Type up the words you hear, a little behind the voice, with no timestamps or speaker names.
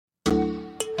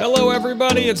Hello,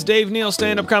 everybody. It's Dave Neal,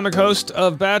 stand-up comic host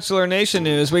of Bachelor Nation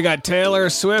News. We got Taylor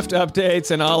Swift updates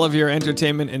and all of your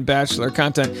entertainment and Bachelor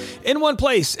content in one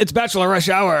place. It's Bachelor Rush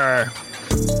Hour.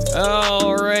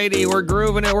 Alrighty, we're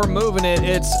grooving it, we're moving it.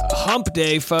 It's Hump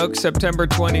Day, folks, September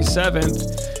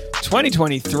 27th,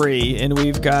 2023, and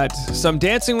we've got some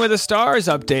Dancing with the Stars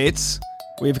updates.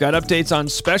 We've got updates on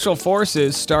Special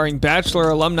Forces starring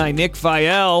Bachelor alumni Nick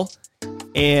Viall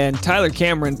and Tyler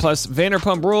Cameron, plus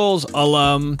Vanderpump Rules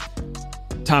alum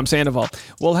Tom Sandoval.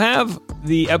 We'll have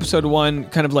the episode 1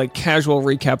 kind of like casual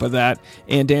recap of that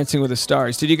and Dancing with the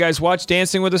Stars. Did you guys watch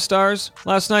Dancing with the Stars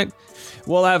last night?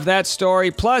 We'll have that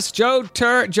story, plus Joe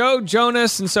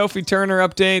Jonas and Sophie Turner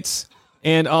updates,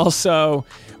 and also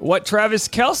what Travis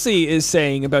Kelce is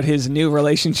saying about his new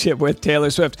relationship with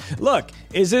Taylor Swift. Look,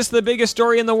 is this the biggest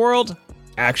story in the world?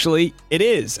 Actually, it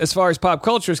is. As far as pop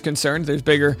culture is concerned, there's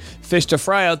bigger fish to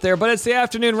fry out there, but it's the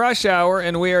afternoon rush hour,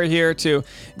 and we are here to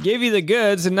give you the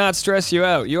goods and not stress you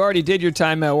out. You already did your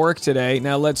time at work today.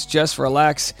 Now let's just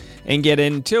relax and get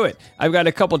into it. I've got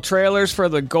a couple trailers for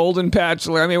the Golden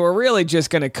Bachelor. I mean, we're really just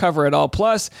going to cover it all.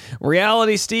 Plus,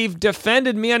 Reality Steve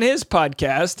defended me on his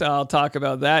podcast. I'll talk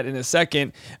about that in a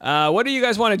second. What do you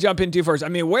guys want to jump into first? I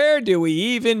mean, where do we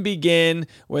even begin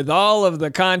with all of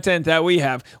the content that we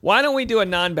have? Why don't we do a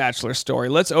non-Bachelor story?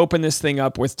 Let's open this thing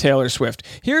up with Taylor Swift.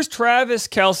 Here's Travis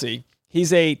Kelce.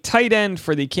 He's a tight end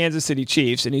for the Kansas City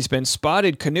Chiefs, and he's been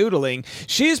spotted canoodling.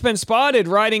 She's been spotted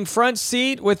riding front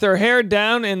seat with her hair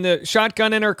down and the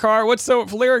shotgun in her car. What's the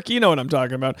lyric? You know what I'm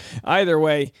talking about. Either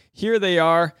way, here they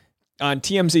are on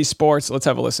TMZ Sports. Let's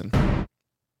have a listen.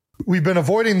 We've been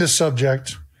avoiding this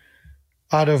subject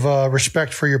out of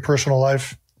respect for your personal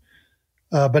life,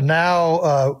 but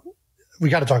now we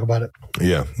got to talk about it.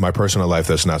 Yeah, my personal life,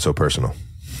 that's not so personal.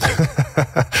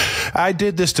 I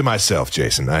did this to myself,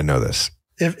 Jason. I know this.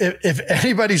 If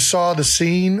anybody saw the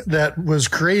scene that was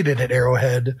created at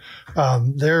Arrowhead,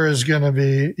 there is going to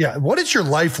be, what is your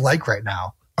life like right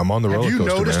now? I'm on the roller coaster. Have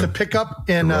you noticed man. a pickup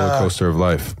in the roller coaster of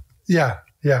life? Yeah.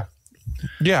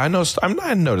 I noticed.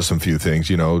 I noticed some few things.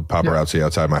 You know, paparazzi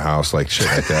outside my house, like shit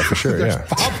like that for sure. Yeah,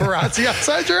 paparazzi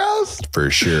outside your house for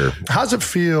sure. How's it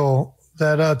feel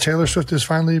that Taylor Swift has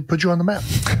finally put you on the map?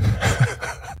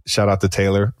 Shout out to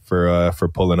Taylor for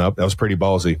pulling up. That was pretty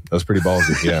ballsy.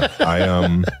 Yeah.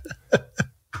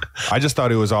 I just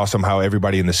thought it was awesome how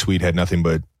everybody in the suite had nothing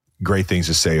but great things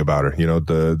to say about her. You know,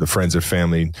 the friends and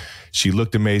family. She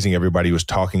looked amazing. Everybody was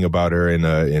talking about her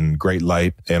in great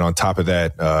light. And on top of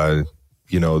that,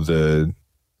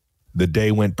 the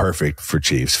day went perfect for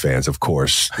Chiefs fans, of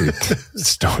course.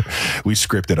 We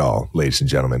script it all, ladies and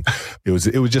gentlemen. It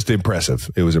was just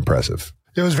impressive. It was impressive.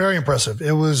 It was very impressive.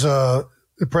 It was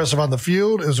impressive on the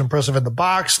field. It was impressive in the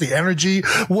box. The energy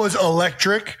was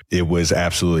electric. It was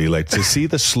absolutely like to see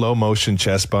the slow motion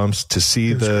chest bumps, to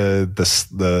see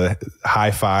the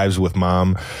high fives with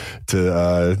mom,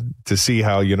 to see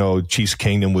how, Chiefs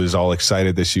Kingdom was all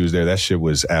excited that she was there. That shit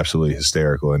was absolutely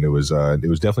hysterical. And it was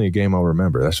definitely a game I'll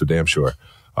remember. That's for damn sure.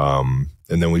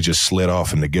 And then we just slid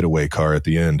off in the getaway car at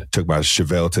the end. Took my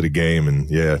Chevelle to the game, and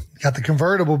got the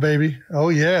convertible, baby. Oh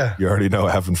yeah, you already know,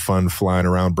 having fun flying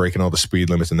around, breaking all the speed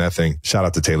limits and that thing. Shout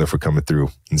out to Taylor for coming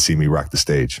through and see me rock the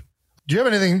stage. Do you have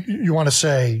anything you want to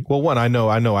say? Well, one, I know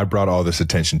I brought all this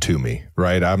attention to me,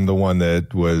 right? I'm the one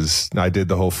I did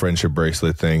the whole friendship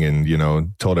bracelet thing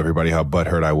and, told everybody how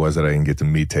butthurt I was that I didn't get to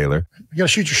meet Taylor. You got to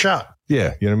shoot your shot.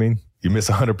 Yeah. You know what I mean? You miss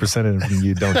 100% and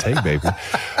you don't take, baby.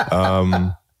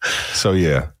 So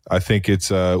yeah, I think it's,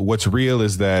 what's real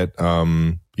is that,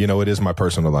 it is my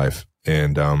personal life.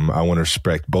 And I want to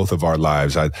respect both of our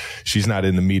lives. She's not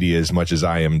in the media as much as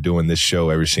I am, doing this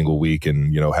show every single week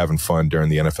and, having fun during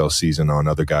the NFL season on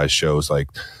other guys' shows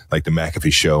like the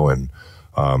McAfee show and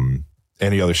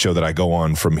any other show that I go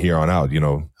on from here on out,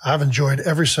 I've enjoyed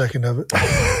every second of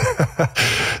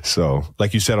it. So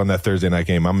like you said on that Thursday night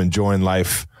game, I'm enjoying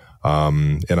life.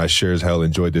 And I sure as hell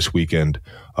enjoyed this weekend.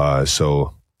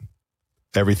 So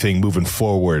everything moving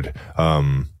forward,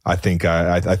 I think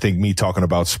me talking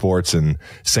about sports and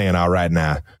saying all right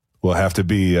now will have to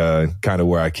be kind of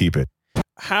where I keep it.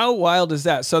 How wild is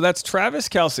that? So that's Travis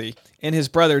Kelce and his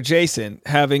brother Jason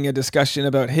having a discussion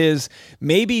about his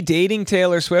maybe dating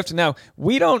Taylor Swift. Now,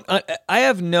 I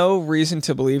have no reason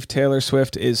to believe Taylor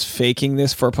Swift is faking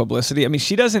this for publicity. I mean,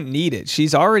 she doesn't need it.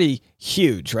 She's already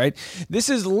huge, right? This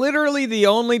is literally the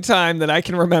only time that I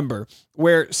can remember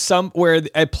where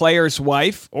a player's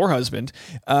wife or husband,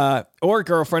 or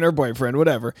girlfriend or boyfriend,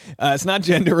 whatever, it's not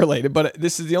gender related, but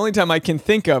this is the only time I can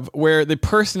think of where the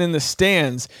person in the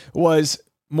stands was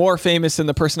more famous than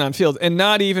the person on field, and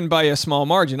not even by a small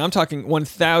margin. I'm talking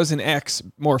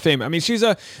 1,000x more famous. I mean, she's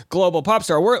a global pop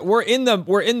star. We're in the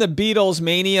Beatles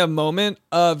mania moment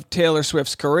of Taylor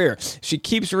Swift's career. She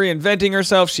keeps reinventing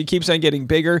herself. She keeps on getting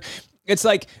bigger. It's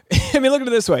like, I mean, look at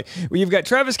it this way. You've got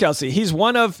Travis Kelce. He's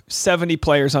one of 70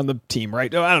 players on the team,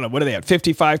 right? I don't know. What are they at?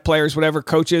 55 players, whatever,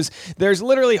 coaches. There's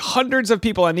literally hundreds of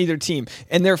people on either team,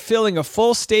 and they're filling a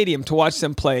full stadium to watch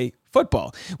them play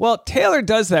football. Well, Taylor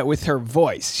does that with her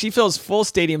voice. She fills full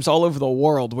stadiums all over the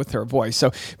world with her voice.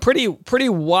 So pretty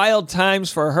wild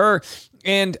times for her.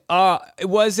 And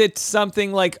was it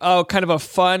something like, kind of a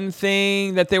fun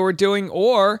thing that they were doing,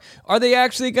 or are they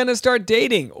actually going to start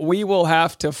dating? We will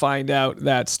have to find out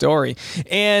that story.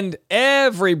 And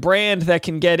every brand that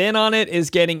can get in on it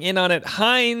is getting in on it.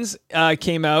 Heinz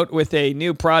came out with a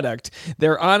new product.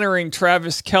 They're honoring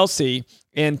Travis Kelce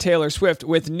and Taylor Swift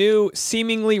with new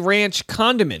seemingly ranch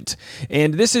condiment.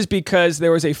 And this is because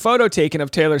there was a photo taken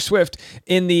of Taylor Swift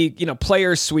in the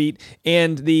players suite,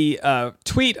 and the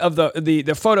tweet of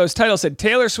the photo's title said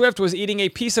Taylor Swift was eating a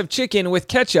piece of chicken with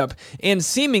ketchup and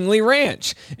seemingly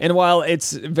ranch. And while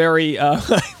it's very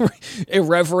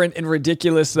irreverent and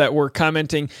ridiculous that we're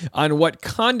commenting on what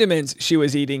condiments she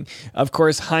was eating, of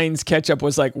course Heinz ketchup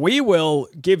was like, we will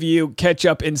give you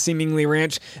ketchup and seemingly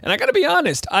ranch. And I gotta be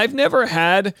honest, I've never had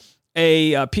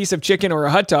a piece of chicken or a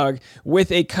hot dog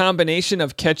with a combination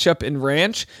of ketchup and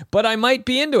ranch, but I might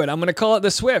be into it. I'm going to call it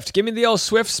the Swift. Give me the old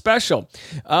Swift special.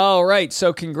 All right,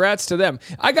 so congrats to them.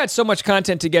 I got so much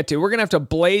content to get to. We're going to have to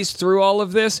blaze through all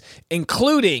of this,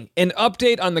 including an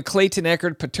update on the Clayton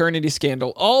Echard paternity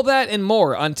scandal. All that and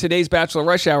more on today's Bachelor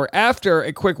Rush Hour after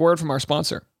a quick word from our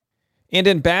sponsor. And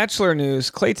in Bachelor news,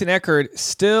 Clayton Echard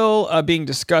still being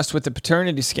discussed with the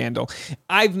paternity scandal.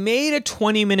 I've made a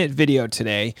 20-minute video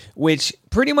today, which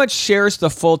pretty much shares the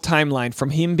full timeline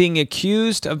from him being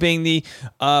accused of being the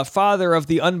father of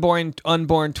the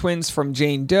unborn twins from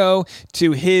Jane Doe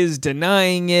to his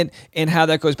denying it and how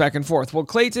that goes back and forth. Well,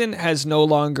 Clayton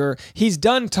he's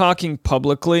done talking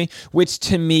publicly, which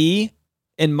to me,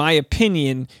 in my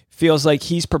opinion, feels like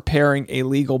he's preparing a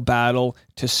legal battle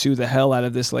to sue the hell out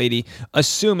of this lady,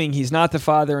 assuming he's not the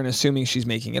father and assuming she's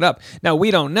making it up. Now,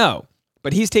 we don't know,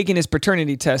 but he's taking his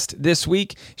paternity test this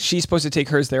week. She's supposed to take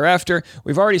hers thereafter.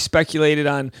 We've already speculated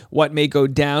on what may go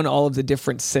down, all of the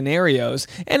different scenarios.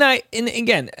 And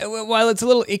again, while it's a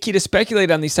little icky to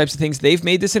speculate on these types of things, they've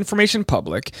made this information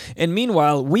public. And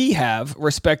meanwhile, we have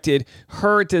respected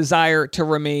her desire to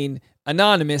remain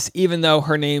anonymous, even though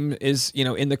her name is,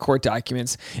 in the court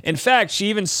documents. In fact,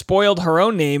 she even spoiled her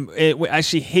own name as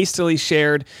she hastily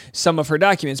shared some of her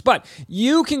documents. But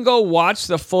you can go watch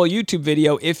the full YouTube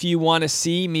video if you want to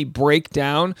see me break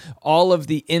down all of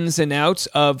the ins and outs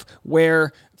of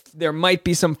where there might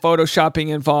be some photoshopping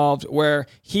involved, where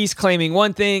he's claiming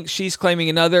one thing, she's claiming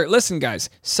another. Listen, guys,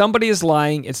 somebody is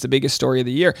lying. It's the biggest story of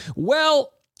the year.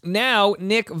 Well, now,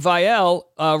 Nick Viall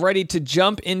ready to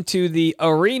jump into the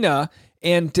arena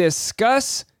and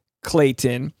discuss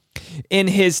Clayton in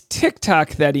his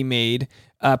TikTok that he made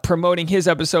promoting his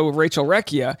episode with Rachel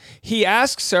Recchia. He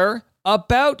asks her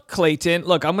about Clayton.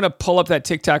 Look, I'm going to pull up that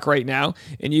TikTok right now,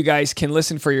 and you guys can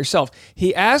listen for yourself.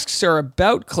 He asks her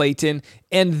about Clayton,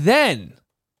 and then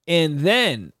in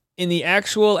the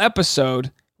actual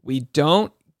episode, we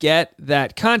don't get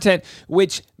that content,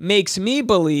 which makes me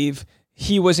believe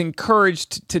he was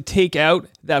encouraged to take out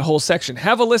that whole section.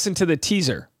 Have a listen to the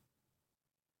teaser.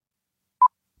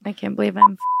 I can't believe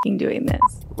I'm f***ing doing this.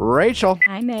 Rachel.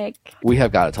 Hi, Nick. We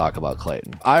have got to talk about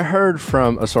Clayton. I heard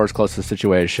from a source close to the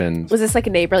situation. Was this like a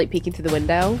neighbor like peeking through the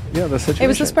window? Yeah, the situation. It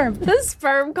was the sperm. The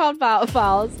sperm called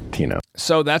Falls. Tino.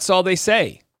 So that's all they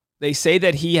say. They say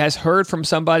that he has heard from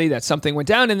somebody that something went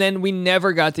down, and then we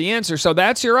never got the answer. So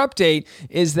that's your update,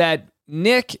 is that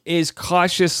Nick is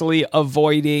cautiously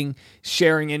avoiding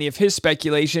sharing any of his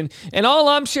speculation, and all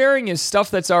I'm sharing is stuff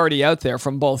that's already out there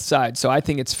from both sides. So I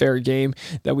think it's fair game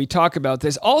that we talk about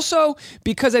this. Also,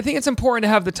 because I think it's important to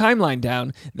have the timeline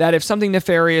down, that if something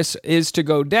nefarious is to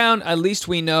go down, at least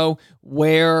we know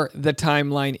where the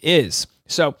timeline is.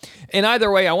 So, in either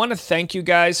way, I want to thank you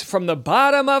guys from the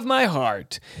bottom of my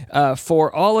heart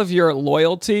for all of your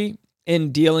loyalty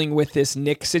in dealing with this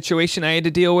Nick situation I had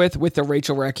to deal with the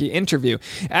Rachel Recchia interview.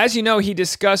 As you know, he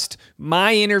discussed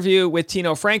my interview with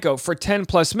Tino Franco for 10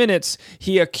 plus minutes.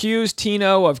 He accused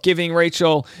Tino of giving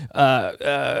Rachel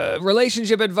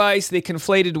relationship advice. They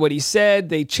conflated what he said.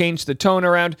 They changed the tone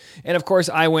around. And of course,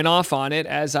 I went off on it,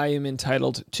 as I am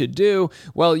entitled to do.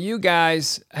 Well, you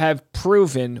guys have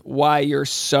proven why you're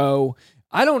so,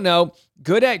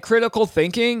 good at critical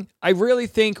thinking. I really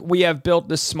think we have built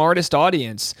the smartest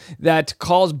audience that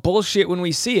calls bullshit when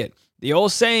we see it. The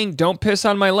old saying, don't piss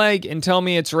on my leg and tell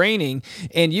me it's raining.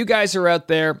 And you guys are out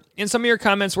there, and some of your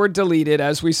comments were deleted,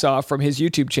 as we saw from his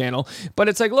YouTube channel. But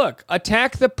it's like, look,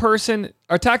 attack the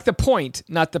point,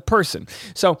 not the person.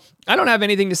 So I don't have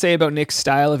anything to say about Nick's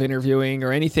style of interviewing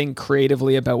or anything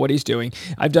creatively about what he's doing.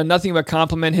 I've done nothing but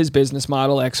compliment his business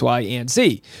model, X, Y, and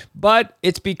Z. But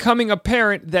it's becoming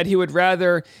apparent that he would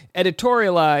rather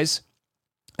editorialize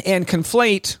and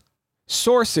conflate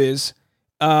sources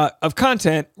of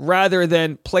content rather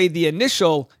than play the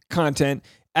initial content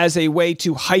as a way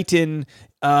to heighten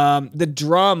the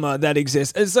drama that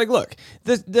exists. It's like, look,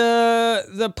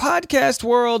 the podcast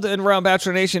world and around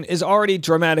Bachelor Nation is already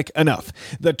dramatic enough.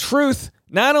 The truth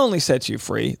not only sets you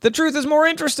free, the truth is more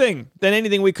interesting than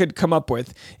anything we could come up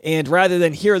with. And rather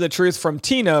than hear the truth from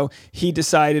Tino, he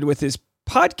decided with his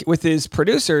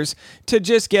producers to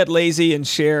just get lazy and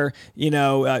share,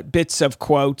 bits of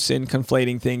quotes and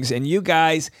conflating things. And you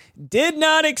guys did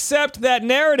not accept that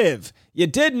narrative. You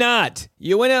did not.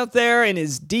 You went out there in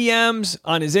his DMs,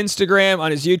 on his Instagram,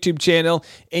 on his YouTube channel,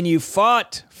 and you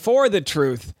fought for the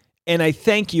truth. And I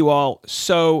thank you all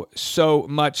so, so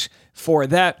much for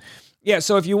that. Yeah,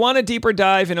 so if you want a deeper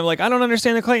dive and I'm like, I don't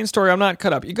understand the Clayton story, I'm not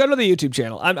cut up, you go to the YouTube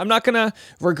channel. I'm not going to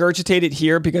regurgitate it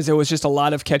here because it was just a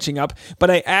lot of catching up,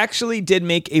 but I actually did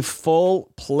make a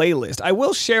full playlist. I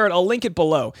will share it. I'll link it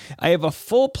below. I have a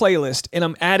full playlist, and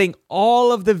I'm adding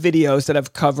all of the videos that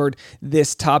have covered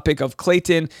this topic of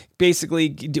Clayton,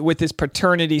 basically with this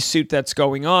paternity suit that's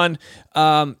going on.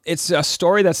 It's a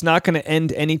story that's not going to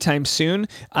end anytime soon.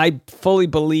 I fully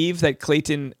believe that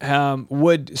Clayton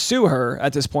would sue her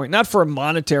at this point, not for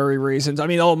monetary reasons. I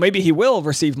mean, maybe he will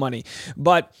receive money,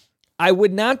 but I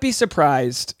would not be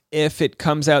surprised if it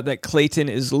comes out that Clayton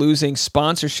is losing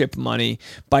sponsorship money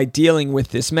by dealing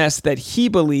with this mess that he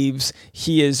believes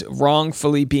he is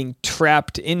wrongfully being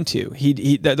trapped into.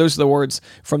 Those are the words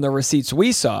from the receipts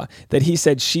we saw, that he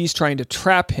said she's trying to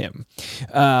trap him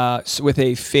with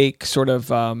a fake sort of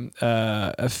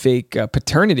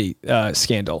paternity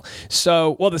scandal.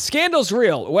 So, well, the scandal's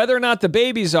real. Whether or not the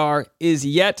babies are is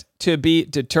yet to be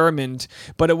determined.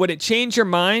 But would it change your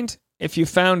mind if you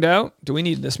found out? Do we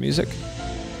need this music?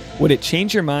 Would it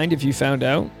change your mind if you found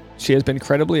out she has been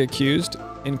credibly accused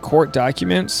in court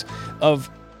documents of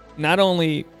not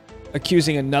only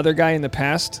accusing another guy in the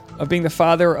past of being the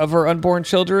father of her unborn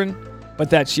children,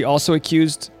 but that she also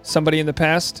accused somebody in the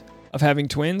past of having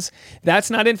twins?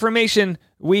 That's not information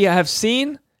we have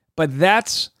seen, but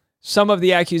that's some of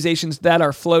the accusations that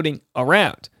are floating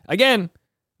around. Again,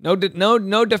 no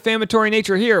defamatory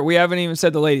nature here. We haven't even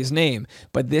said the lady's name,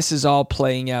 but this is all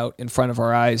playing out in front of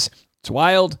our eyes. It's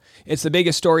wild. It's the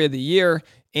biggest story of the year.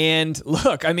 And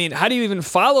look, I mean, how do you even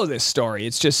follow this story?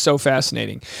 It's just so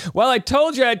fascinating. Well, I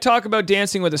told you I'd talk about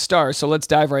Dancing with the Stars, so let's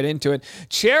dive right into it.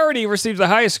 Charity received the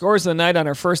highest scores of the night on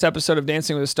her first episode of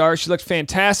Dancing with the Stars. She looked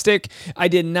fantastic. I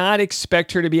did not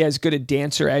expect her to be as good a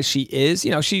dancer as she is.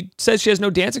 She says she has no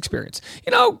dance experience.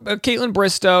 Caitlin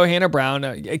Bristow, Hannah Brown,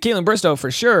 Caitlin Bristow for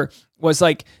sure was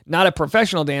like not a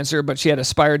professional dancer, but she had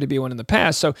aspired to be one in the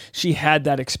past. So she had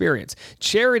that experience.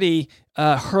 Charity,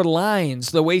 her lines,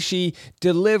 the way she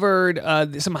delivered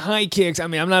some high kicks. I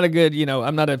mean, I'm not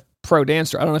a pro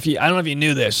dancer. I don't know if you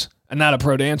knew this. I'm not a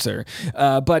pro dancer,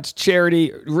 but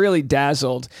Charity really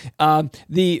dazzled.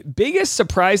 The biggest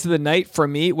surprise of the night for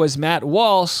me was Matt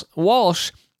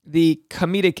Walsh, the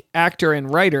comedic actor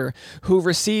and writer, who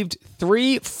received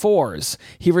 3 4s.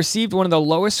 He received one of the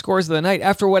lowest scores of the night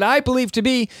after what I believe to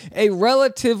be a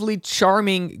relatively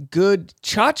charming, good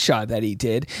cha-cha that he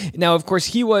did. Now, of course,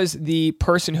 he was the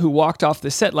person who walked off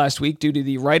the set last week due to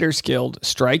the Writers Guild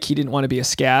strike. He didn't want to be a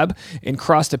scab and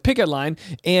crossed a picket line.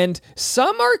 And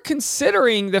some are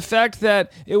considering the fact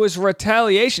that it was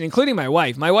retaliation, including my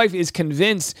wife. My wife is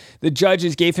convinced the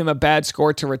judges gave him a bad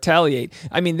score to retaliate.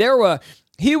 I mean,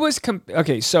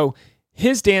 so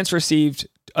his dance received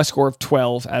a score of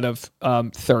 12 out of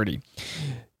 30.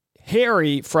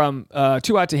 Harry from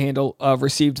Too Hot to Handle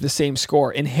received the same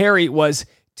score, and Harry was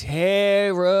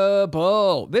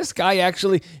terrible. This guy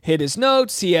actually hit his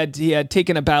notes. He had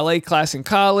taken a ballet class in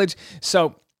college.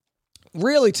 So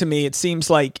really, to me, it seems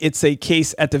like it's a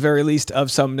case, at the very least,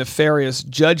 of some nefarious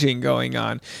judging going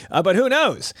on. But who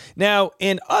knows? Now,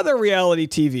 in other reality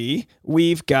TV,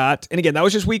 we've got, and again, that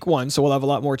was just week 1, so we'll have a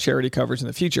lot more Charity coverage in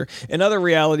the future. In other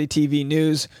reality TV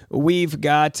news, we've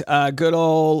got good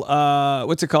old,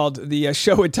 the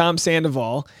show with Tom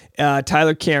Sandoval,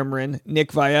 Tyler Cameron,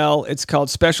 Nick Viall. It's called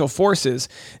Special Forces.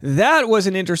 That was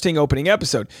an interesting opening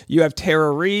episode. You have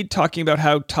Tara Reid talking about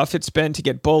how tough it's been to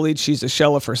get bullied. She's a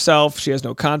shell of herself. She has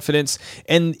no confidence.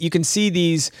 And you can see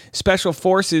these special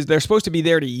forces, they're supposed to be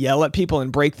there to yell at people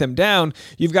and break them down.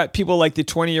 You've got people like the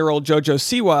 20-year-old JoJo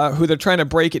Siwa, who they're trying to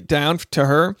break it down to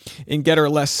her and get her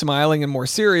less smiling and more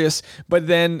serious. But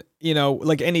then,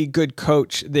 like any good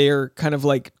coach, they're kind of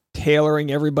like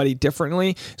tailoring everybody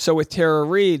differently. So with Tara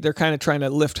Reid, they're kind of trying to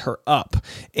lift her up.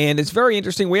 And it's very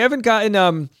interesting. We haven't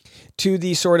gotten to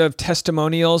the sort of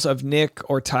testimonials of Nick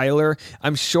or Tyler.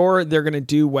 I'm sure they're going to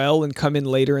do well and come in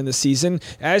later in the season.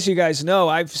 As you guys know,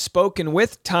 I've spoken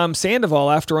with Tom Sandoval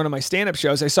after one of my stand-up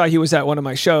shows. I saw he was at one of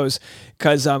my shows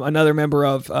because another member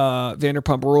of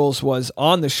Vanderpump Rules was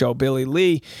on the show, Billy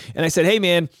Lee. And I said, hey,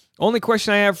 man, only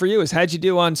question I have for you is how'd you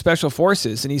do on Special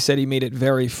Forces? And he said he made it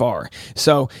very far.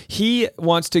 So he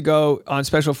wants to go on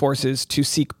Special Forces to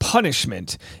seek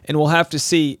punishment. And we'll have to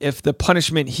see if the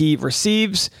punishment he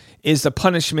receives is the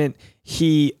punishment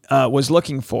he was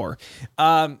looking for.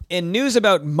 In news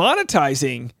about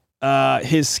monetizing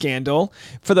his scandal,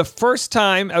 for the first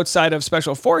time outside of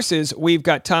Special Forces, we've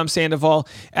got Tom Sandoval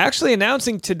actually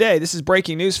announcing today. This is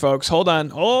breaking news, folks. Hold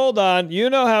on.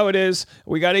 You know how it is.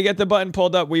 We got to get the button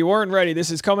pulled up. We weren't ready. This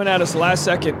is coming at us last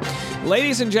second.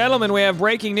 Ladies and gentlemen, we have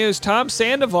breaking news. Tom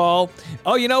Sandoval.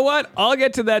 Oh, you know what? I'll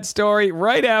get to that story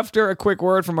right after a quick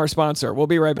word from our sponsor. We'll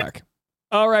be right back.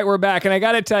 All right, we're back. And I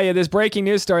got to tell you, this breaking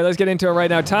news story, let's get into it right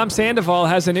now. Tom Sandoval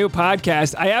has a new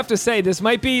podcast. I have to say, this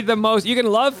might be the most, you can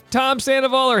love Tom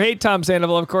Sandoval or hate Tom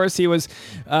Sandoval. Of course, he was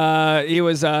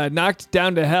knocked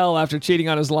down to hell after cheating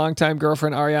on his longtime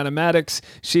girlfriend, Ariana Madix.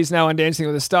 She's now on Dancing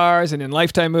with the Stars and in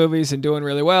Lifetime movies and doing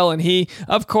really well. And he,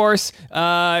 of course, became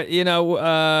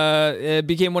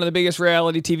one of the biggest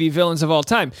reality TV villains of all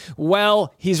time.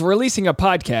 Well, he's releasing a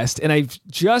podcast, and I've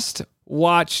just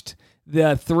watched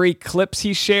the 3 clips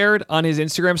he shared on his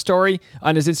Instagram story,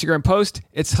 on his Instagram post.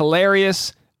 It's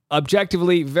hilarious,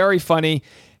 objectively very funny.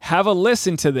 Have a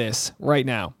listen to this right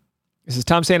now. This is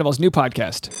Tom Sandoval's new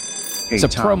podcast. Hey, it's a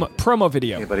Tom. promo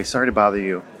video. Hey, buddy, sorry to bother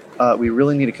you. We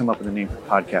really need to come up with a name for the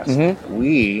podcast. Mm-hmm.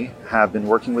 We have been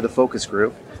working with a focus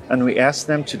group, and we asked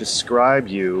them to describe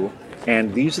you,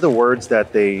 and these are the words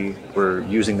that they were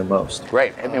using the most.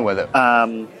 Great, hit me with it.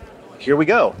 Here we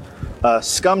go.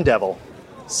 Scum devil.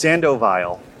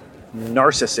 Sandoval,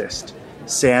 narcissist,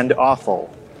 sand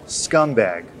awful,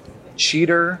 scumbag,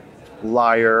 cheater,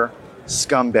 liar,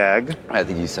 scumbag. I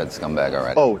think you said scumbag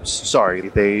already. Oh, sorry,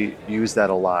 they use that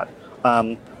a lot.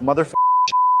 Motherfucker,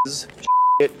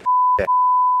 shit,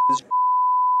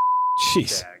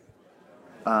 Jeez.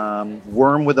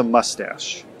 worm with a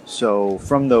mustache. So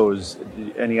from those,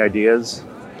 any ideas?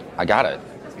 I got it.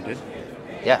 You did?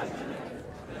 Yeah.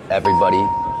 Everybody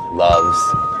loves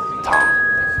Tom.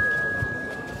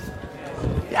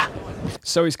 Yeah.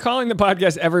 So he's calling the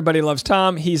podcast Everybody Loves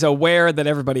Tom. He's aware that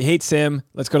everybody hates him.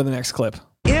 Let's go to the next clip.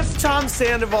 If Tom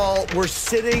Sandoval were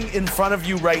sitting in front of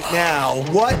you right now,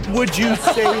 what would you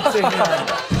say to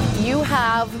him? You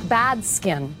have bad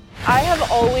skin. I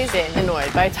have always been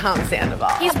annoyed by Tom Sandoval.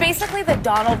 He's basically the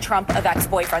Donald Trump of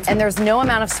ex-boyfriends. And there's no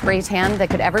amount of spray tan that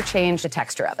could ever change the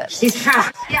texture of it. He's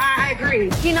trapped. Yeah, I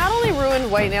agree. He not only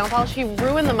ruined white nail polish, he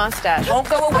ruined the mustache. Won't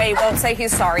go away, won't say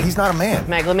he's sorry. He's not a man.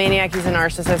 Megalomaniac, he's a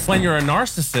narcissist. When you're a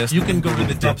narcissist, you can go to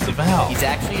the depths of hell. He's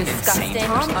actually disgusting.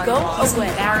 Tom, go away.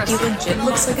 He legit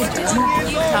looks like a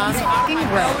Disney. Tom's fucking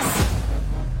gross.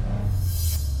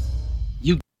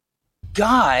 You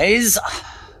guys...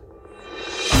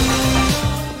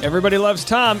 Everybody loves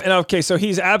Tom. And okay, so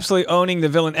he's absolutely owning the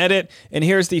villain edit. And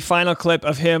here's the final clip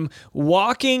of him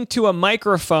walking to a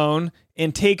microphone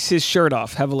and takes his shirt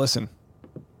off. Have a listen.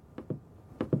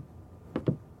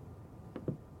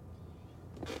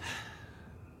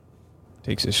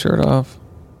 Takes his shirt off.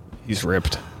 He's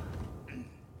ripped.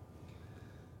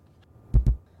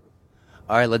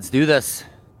 All right, let's do this.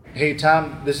 Hey,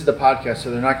 Tom, this is the podcast,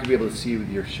 so they're not going to be able to see you with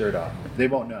your shirt off. They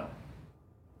won't know.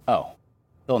 Oh,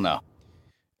 they'll know.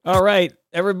 All right.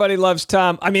 Everybody loves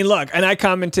Tom. I mean, look, and I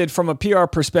commented from a PR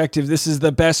perspective, this is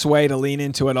the best way to lean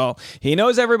into it all. He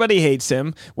knows everybody hates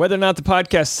him. Whether or not the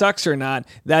podcast sucks or not,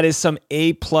 that is some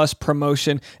A+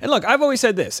 promotion. And look, I've always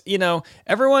said this,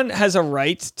 everyone has a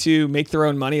right to make their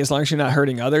own money as long as you're not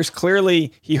hurting others.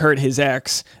 Clearly, he hurt his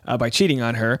ex by cheating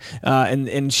on her,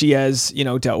 and she has,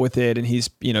 dealt with it, and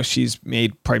she's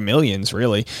made probably millions,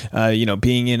 really,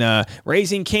 being in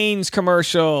Raising Cane's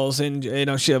commercials, and,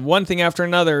 she had one thing after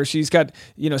another. She's got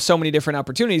so many different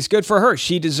opportunities. Good for her.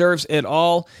 She deserves it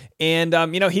all. And,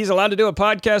 he's allowed to do a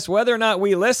podcast. Whether or not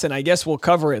we listen, I guess we'll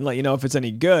cover it and let you know if it's any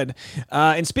good.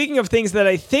 And speaking of things that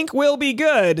I think will be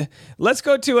good, let's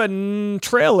go to a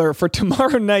trailer for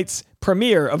tomorrow night's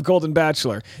premiere of Golden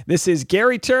Bachelor. This is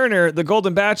Gary Turner, the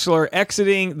Golden Bachelor,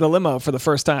 exiting the limo for the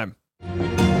first time.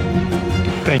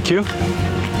 Thank you.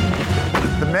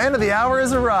 The man of the hour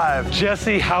has arrived.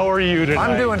 Jesse, how are you tonight?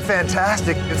 I'm doing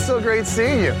fantastic. It's so great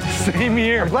seeing you. Same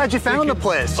here. I'm glad you found the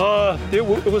place. It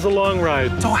was a long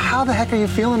ride. So how the heck are you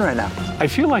feeling right now? I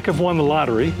feel like I've won the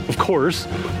lottery, of course,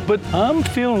 but I'm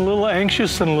feeling a little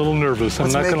anxious and a little nervous. I'm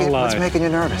not going to lie. What's making you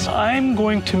nervous? I'm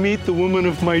going to meet the woman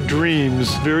of my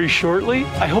dreams very shortly.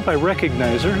 I hope I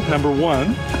recognize her, number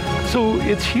one. So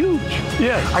it's huge.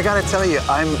 Yes. I got to tell you,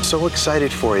 I'm so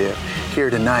excited for you here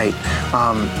tonight.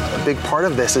 A big part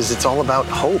of this is it's all about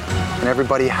hope and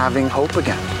everybody having hope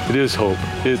again. It is hope.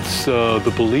 It's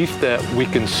the belief that we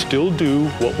can still do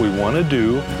what we want to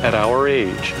do at our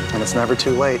age. And it's never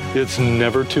too late. It's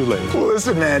never too late. Well,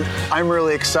 listen, man, I'm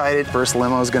really excited. First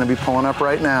limo is going to be pulling up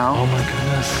right now. Oh, my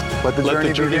goodness. Let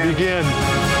the journey begin.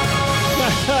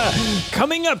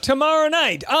 Coming up tomorrow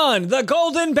night on The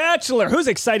Golden Bachelor. Who's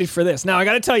excited for this? Now, I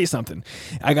got to tell you something.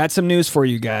 I got some news for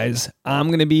you guys. I'm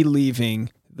going to be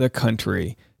leaving the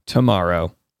country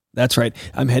tomorrow. That's right.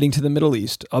 I'm heading to the Middle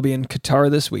East. I'll be in Qatar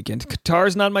this weekend. Qatar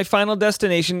is not my final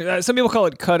destination. Some people call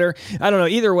it Qatar. I don't know.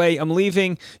 Either way, I'm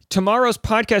leaving. Tomorrow's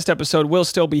podcast episode will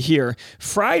still be here.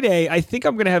 Friday, I think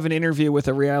I'm going to have an interview with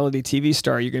a reality TV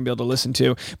star you're going to be able to listen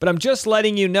to. But I'm just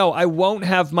letting you know I won't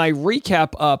have my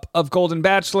recap up of Golden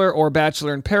Bachelor or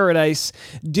Bachelor in Paradise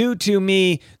due to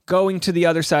me going to the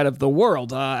other side of the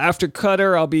world. After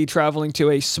Qatar, I'll be traveling to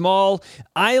a small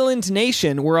island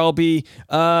nation where I'll be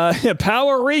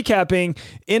power recapping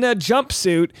in a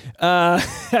jumpsuit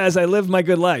as I live my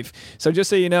good life. So just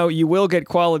so you know, you will get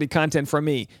quality content from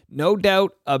me. No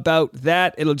doubt about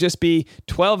that. It'll just be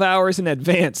 12 hours in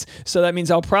advance. So that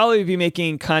means I'll probably be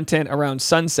making content around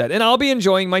sunset. And I'll be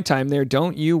enjoying my time there.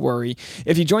 Don't you worry.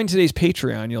 If you join today's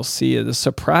Patreon, you'll see the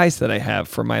surprise that I have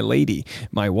for my lady,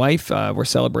 my wife. We're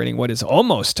celebrating what is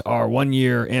almost our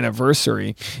 1-year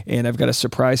anniversary, and I've got a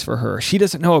surprise for her she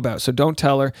doesn't know about, so don't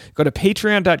tell her. Go to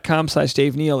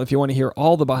patreon.com/Dave Neal if you want to hear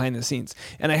all the behind the scenes.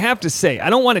 And I have to say,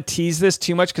 I don't want to tease this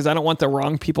too much because I don't want the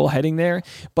wrong people heading there,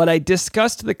 but I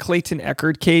discussed the Clayton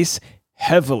Echard case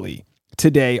heavily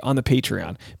today on the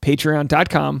Patreon.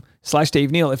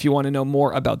 Patreon.com/Dave Neal if you want to know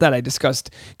more about that. I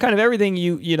discussed kind of everything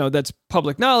you know that's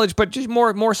public knowledge, but just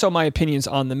more so my opinions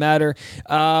on the matter.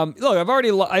 Look, I've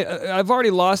already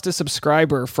lost a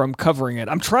subscriber from covering it.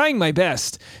 I'm trying my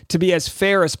best to be as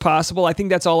fair as possible. I think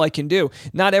that's all I can do.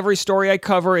 Not every story I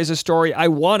cover is a story I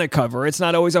want to cover. It's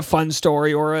not always a fun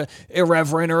story or a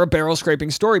irreverent or a barrel scraping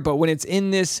story, but when it's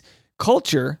in this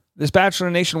culture, this Bachelor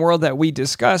Nation world that we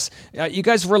discuss, you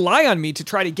guys rely on me to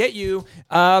try to get you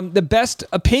the best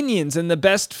opinions and the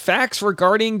best facts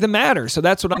regarding the matter. So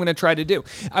that's what I'm going to try to do.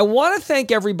 I want to thank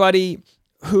everybody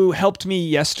who helped me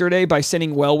yesterday by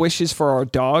sending well wishes for our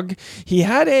dog. He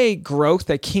had a growth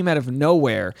that came out of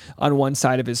nowhere on one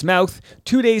side of his mouth.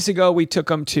 2 days ago, we took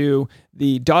him to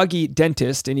the doggy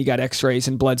dentist and he got x-rays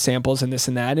and blood samples and this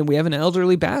and that. And we have an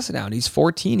elderly basset hound. He's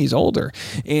 14. He's older.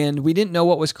 And we didn't know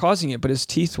what was causing it, but his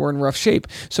teeth were in rough shape.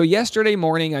 So yesterday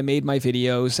morning, I made my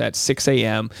videos at 6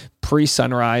 a.m.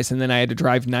 pre-sunrise. And then I had to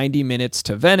drive 90 minutes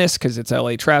to Venice because it's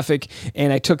LA traffic.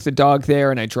 And I took the dog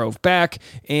there and I drove back.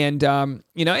 And,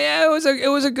 it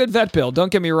was a good vet bill.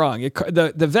 Don't get me wrong.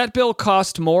 The vet bill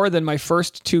cost more than my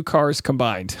first 2 cars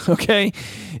combined. Okay.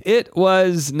 It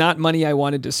was not money I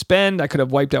wanted to spend. I could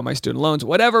have wiped out my student loans,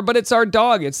 whatever, but it's our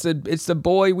dog. It's the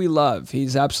boy we love.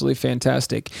 He's absolutely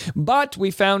fantastic. But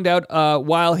we found out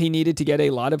while he needed to get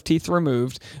a lot of teeth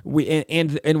removed,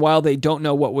 and while they don't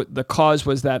know what the cause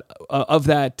was that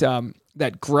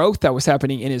growth that was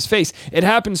happening in his face. It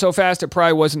happened so fast, it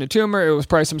probably wasn't a tumor. It was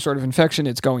probably some sort of infection.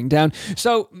 It's going down.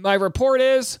 So my report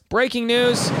is breaking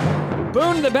news.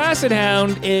 Boone the Basset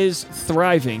Hound is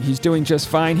thriving. He's doing just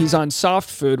fine. He's on soft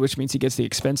food, which means he gets the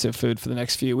expensive food for the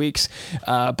next few weeks.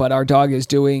 But our dog is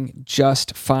doing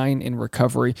just fine in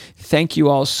recovery. Thank you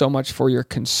all so much for your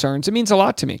concerns. It means a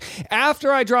lot to me.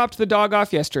 After I dropped the dog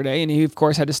off yesterday, and he, of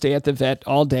course, had to stay at the vet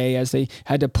all day as they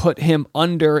had to put him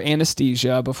under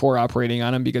anesthesia before operating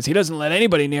on him because he doesn't let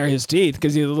anybody near his teeth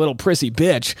because he's a little prissy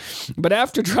bitch. But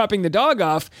after dropping the dog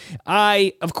off,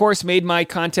 I, of course, made my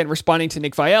content responding to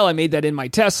Nick Viall. I made that in my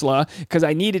Tesla because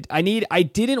I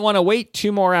didn't want to wait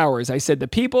 2 more hours. I said the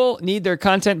people need their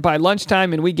content by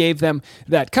lunchtime, and we gave them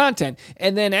that content.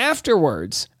 And then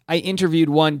afterwards, I interviewed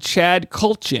one Chad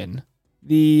Kulchin,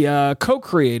 the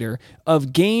co-creator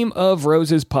of Game of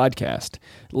Roses podcast.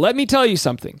 Let me tell you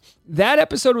something. That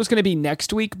episode was going to be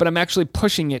next week, but I'm actually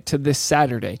pushing it to this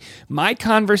Saturday. My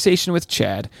conversation with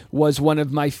Chad was one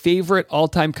of my favorite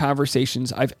all-time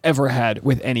conversations I've ever had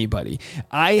with anybody.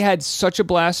 I had such a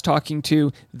blast talking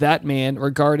to that man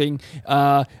regarding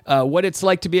what it's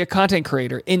like to be a content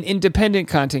creator, an independent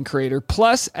content creator.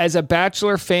 Plus, as a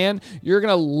Bachelor fan, you're going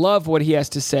to love what he has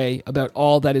to say about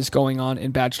all that is going on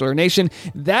in Bachelor Nation.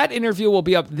 That interview will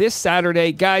be up this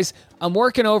Saturday. Guys, I'm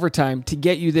working overtime to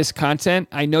get you this content.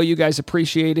 I know you guys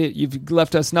appreciate it. You've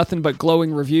left us nothing but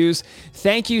glowing reviews.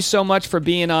 Thank you so much for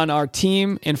being on our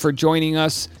team and for joining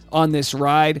us on this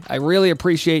ride. I really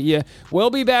appreciate you.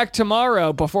 We'll be back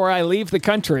tomorrow before I leave the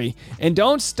country. And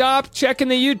don't stop checking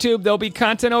the YouTube. There'll be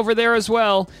content over there as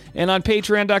well. And on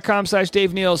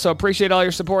patreon.com/Dave Neal. So appreciate all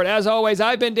your support. As always,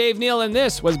 I've been Dave Neal, and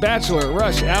this was Bachelor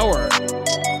Rush Hour.